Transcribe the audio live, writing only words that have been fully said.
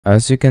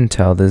As you can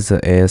tell, this is an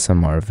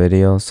ASMR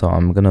video, so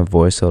I'm gonna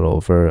voice it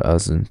over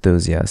as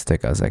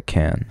enthusiastic as I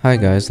can. Hi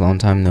guys, long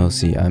time no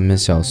see. I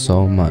miss y'all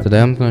so much.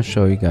 Today I'm gonna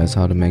show you guys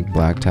how to make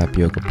black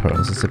tapioca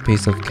pearls. It's a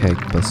piece of cake,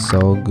 but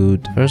so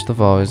good. First of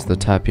all is the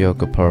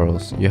tapioca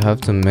pearls. You have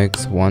to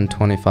mix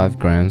 125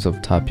 grams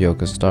of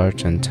tapioca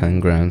starch and 10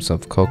 grams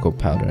of cocoa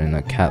powder in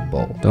a cat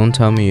bowl. Don't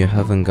tell me you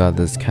haven't got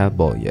this cat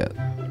bowl yet.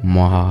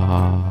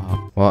 Mwah.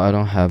 Well, I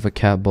don't have a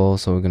cat bowl,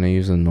 so we're gonna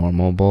use a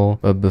normal bowl.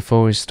 But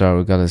before we start,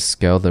 we gotta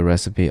scale the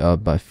recipe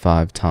up by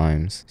 5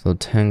 times. So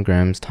 10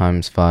 grams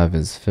times 5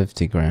 is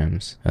 50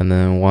 grams. And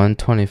then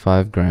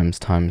 125 grams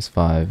times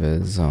 5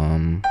 is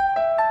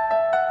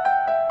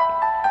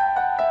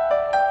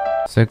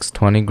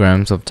 620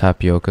 grams of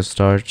tapioca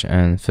starch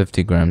and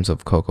 50 grams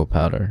of cocoa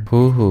powder.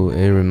 Hoo-hoo,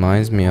 it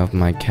reminds me of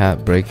my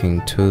cat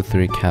breaking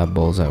 2-3 cat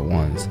bowls at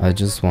once. I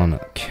just wanna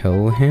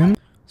kill him.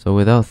 So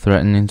without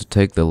threatening to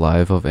take the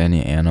life of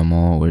any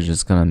animal, we're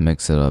just gonna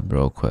mix it up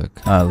real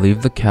quick.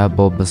 Leave the cat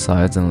bowl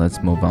besides and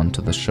let's move on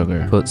to the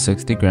sugar. Put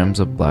 60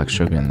 grams of black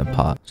sugar in the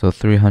pot. So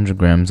 300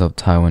 grams of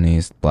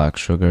Taiwanese black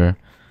sugar.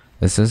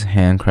 This is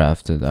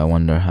handcrafted, I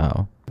wonder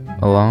how.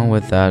 Along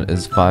with that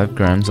is 5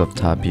 grams of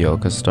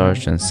tapioca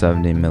starch and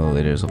 70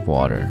 milliliters of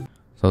water.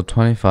 So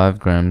 25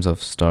 grams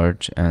of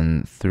starch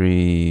and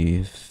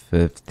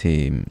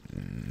 350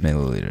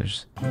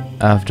 milliliters.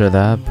 After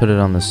that, put it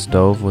on the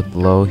stove with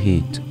low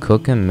heat.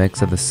 Cook and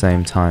mix at the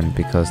same time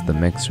because the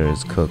mixture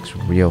is cooked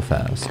real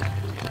fast.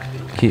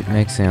 Keep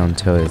mixing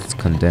until it's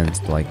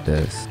condensed like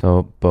this.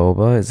 So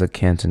boba is a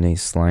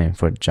Cantonese slang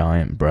for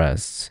giant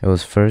breasts. It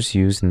was first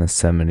used in the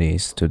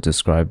 70s to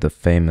describe the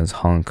famous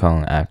Hong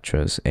Kong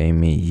actress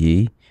Amy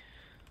Yee.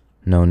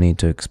 No need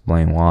to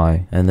explain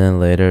why. And then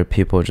later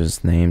people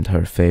just named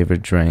her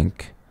favorite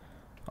drink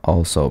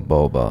also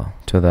boba.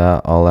 To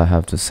that, all I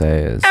have to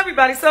say is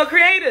everybody's so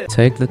creative.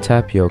 Take the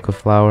tapioca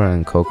flour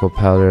and cocoa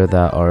powder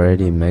that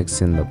already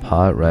mixed in the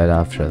pot right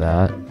after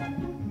that.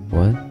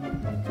 What?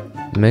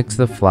 Mix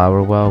the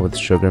flour well with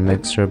sugar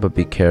mixture, but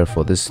be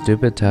careful. This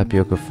stupid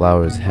tapioca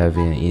flour is heavy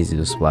and easy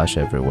to splash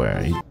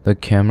everywhere. The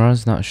camera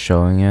is not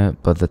showing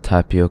it, but the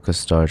tapioca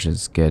starch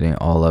is getting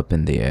all up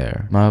in the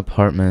air. My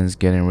apartment is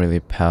getting really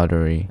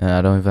powdery, and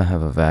I don't even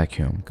have a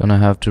vacuum. Gonna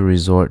have to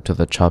resort to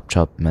the chop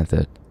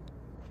method.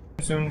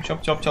 Soon,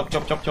 chop.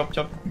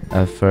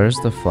 At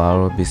first, the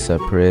flour will be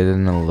separated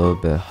and a little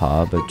bit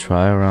hot, but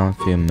try around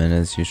a few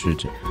minutes. You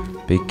should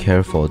be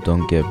careful,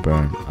 don't get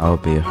burned. I'll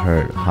be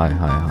hurt.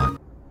 Hi.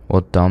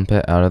 We'll dump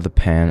it out of the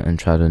pan and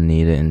try to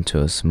knead it into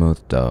a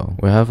smooth dough.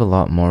 We have a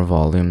lot more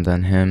volume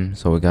than him,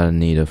 so we gotta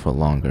knead it for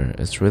longer.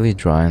 It's really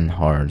dry and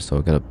hard, so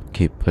we gotta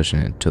keep pushing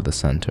it to the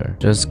center.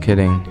 Just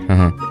kidding.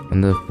 When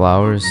the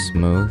flour is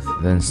smooth,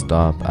 then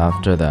stop.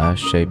 After that,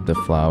 shape the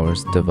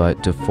flours,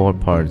 divide to 4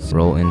 parts,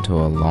 roll into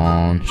a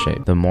long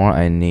shape. The more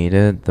I knead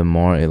it, the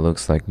more it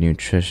looks like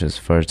nutritious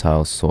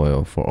fertile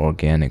soil for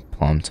organic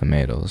plum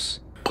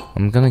tomatoes.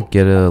 I'm gonna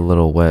get it a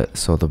little wet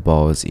so the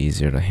ball is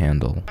easier to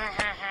handle.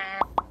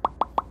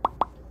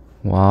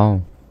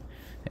 Wow,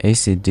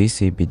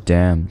 AC/DC be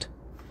damned.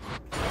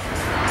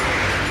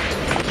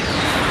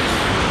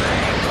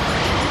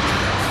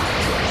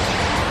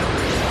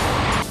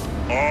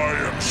 I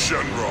am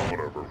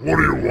Shenron. What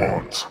do you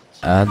want?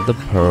 Add the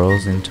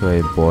pearls into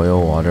a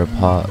boil water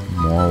pot,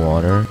 more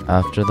water.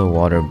 After the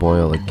water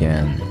boil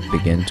again,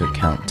 begin to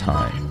count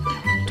time.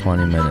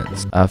 20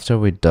 minutes. After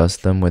we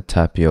dust them with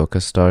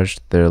tapioca starch,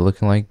 they're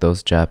looking like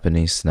those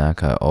Japanese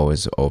snacks I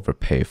always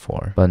overpay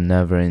for, but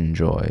never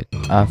enjoyed.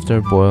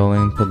 After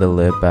boiling, put the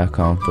lid back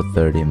on for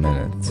 30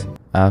 minutes.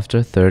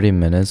 After 30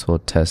 minutes, we'll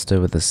test it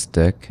with a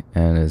stick,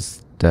 and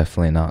it's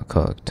definitely not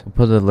cooked. We'll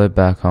put the lid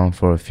back on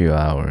for a few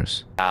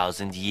hours.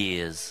 1,000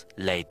 years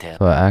later.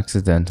 So I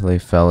accidentally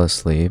fell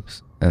asleep,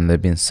 and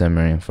they've been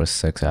simmering for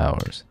 6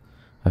 hours.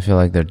 I feel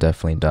like they're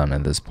definitely done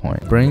at this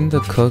point. Bring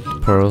the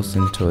cooked pearls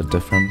into a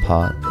different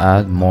pot.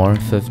 Add more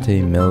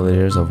 50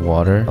 milliliters of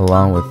water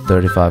along with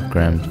 35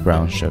 grams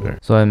brown sugar.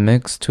 So I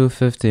mixed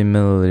 250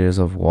 milliliters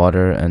of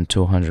water and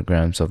 200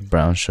 grams of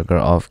brown sugar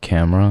off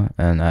camera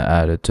and I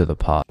added to the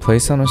pot.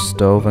 Place on a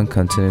stove and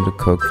continue to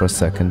cook for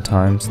second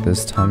times.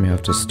 This time you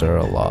have to stir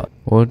a lot.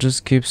 We'll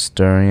just keep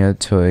stirring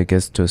it till it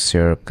gets to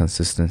syrup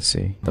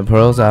consistency. The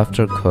pearls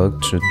after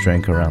cooked should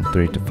drink around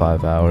 3 to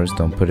 5 hours.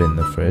 Don't put it in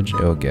the fridge,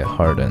 it will get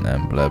hardened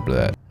and blah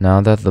blah.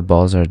 Now that the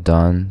balls are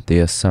done, the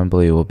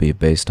assembly will be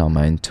based on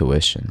my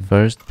intuition.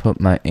 First, put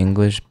my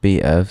English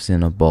BFs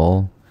in a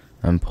bowl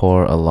and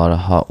pour a lot of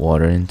hot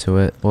water into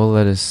it. We'll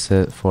let it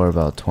sit for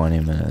about 20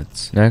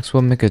 minutes. Next,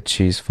 we'll make a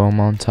cheese foam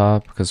on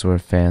top because we're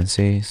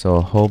fancy. So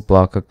a whole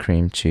block of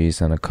cream cheese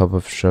and a cup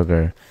of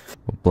sugar.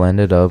 We'll blend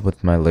it up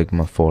with my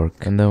Ligma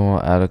fork. And then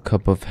we'll add a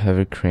cup of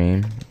heavy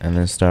cream and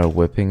then start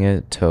whipping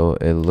it till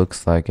it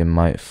looks like it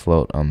might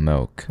float on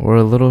milk. We're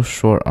a little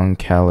short on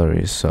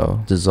calories,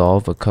 so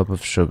dissolve a cup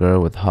of sugar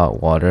with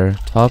hot water,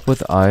 top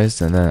with ice,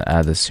 and then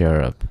add the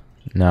syrup.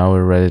 Now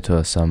we're ready to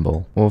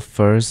assemble. We'll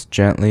first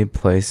gently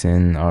place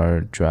in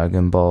our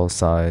Dragon Ball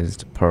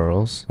sized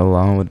pearls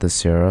along with the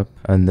syrup.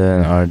 And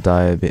then our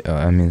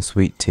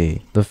sweet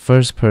tea. The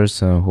first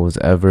person who's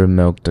ever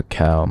milked a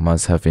cow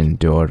must have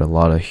endured a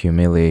lot of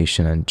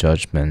humiliation and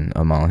judgment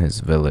among his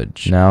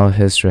village. Now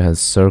history has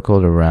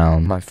circled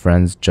around. My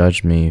friends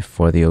judge me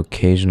for the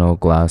occasional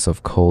glass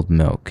of cold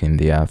milk in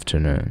the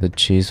afternoon. The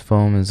cheese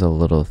foam is a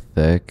little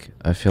thick.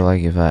 I feel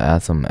like if I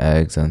add some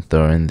eggs and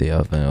throw it in the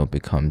oven, it'll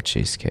become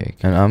cheesecake.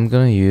 And I'm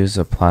gonna use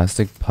a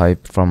plastic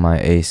pipe from my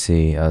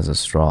AC as a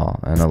straw,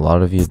 and a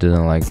lot of you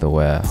didn't like the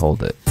way I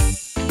hold it.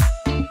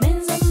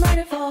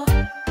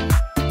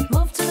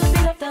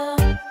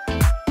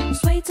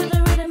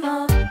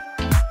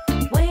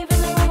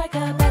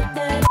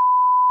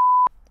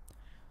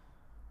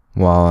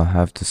 Wow, I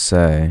have to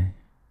say,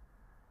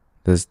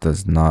 this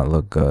does not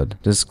look good.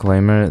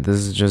 Disclaimer, this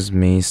is just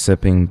me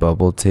sipping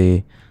bubble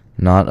tea,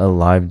 not a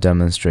live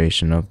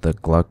demonstration of the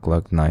Gluck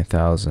Gluck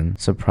 9000.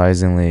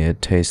 Surprisingly,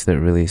 it tasted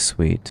really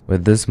sweet.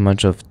 With this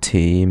much of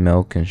tea,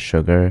 milk, and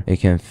sugar, it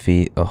can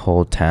feed a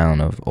whole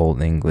town of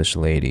old English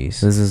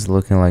ladies. This is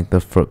looking like the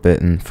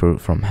forbidden fruit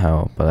from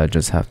hell, but I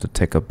just have to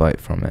take a bite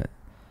from it.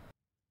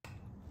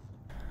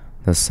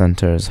 The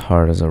center is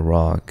hard as a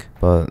rock,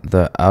 but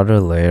the outer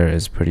layer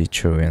is pretty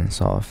chewy and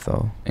soft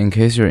though. In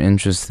case you're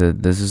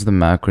interested, this is the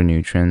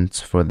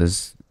macronutrients for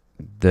this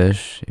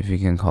dish, if you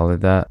can call it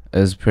that.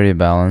 It's pretty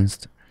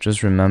balanced.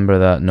 Just remember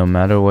that no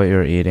matter what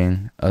you're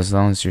eating, as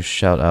long as you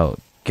shout out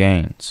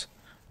gains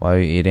while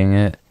you're eating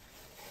it,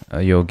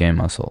 you'll gain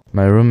muscle.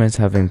 My roommate's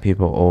having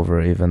people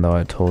over even though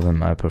I told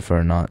him I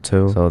prefer not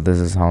to, so this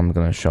is how I'm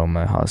gonna show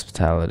my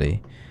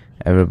hospitality.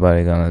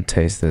 Everybody gonna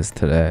taste this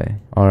today.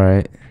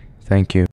 Alright. Thank you.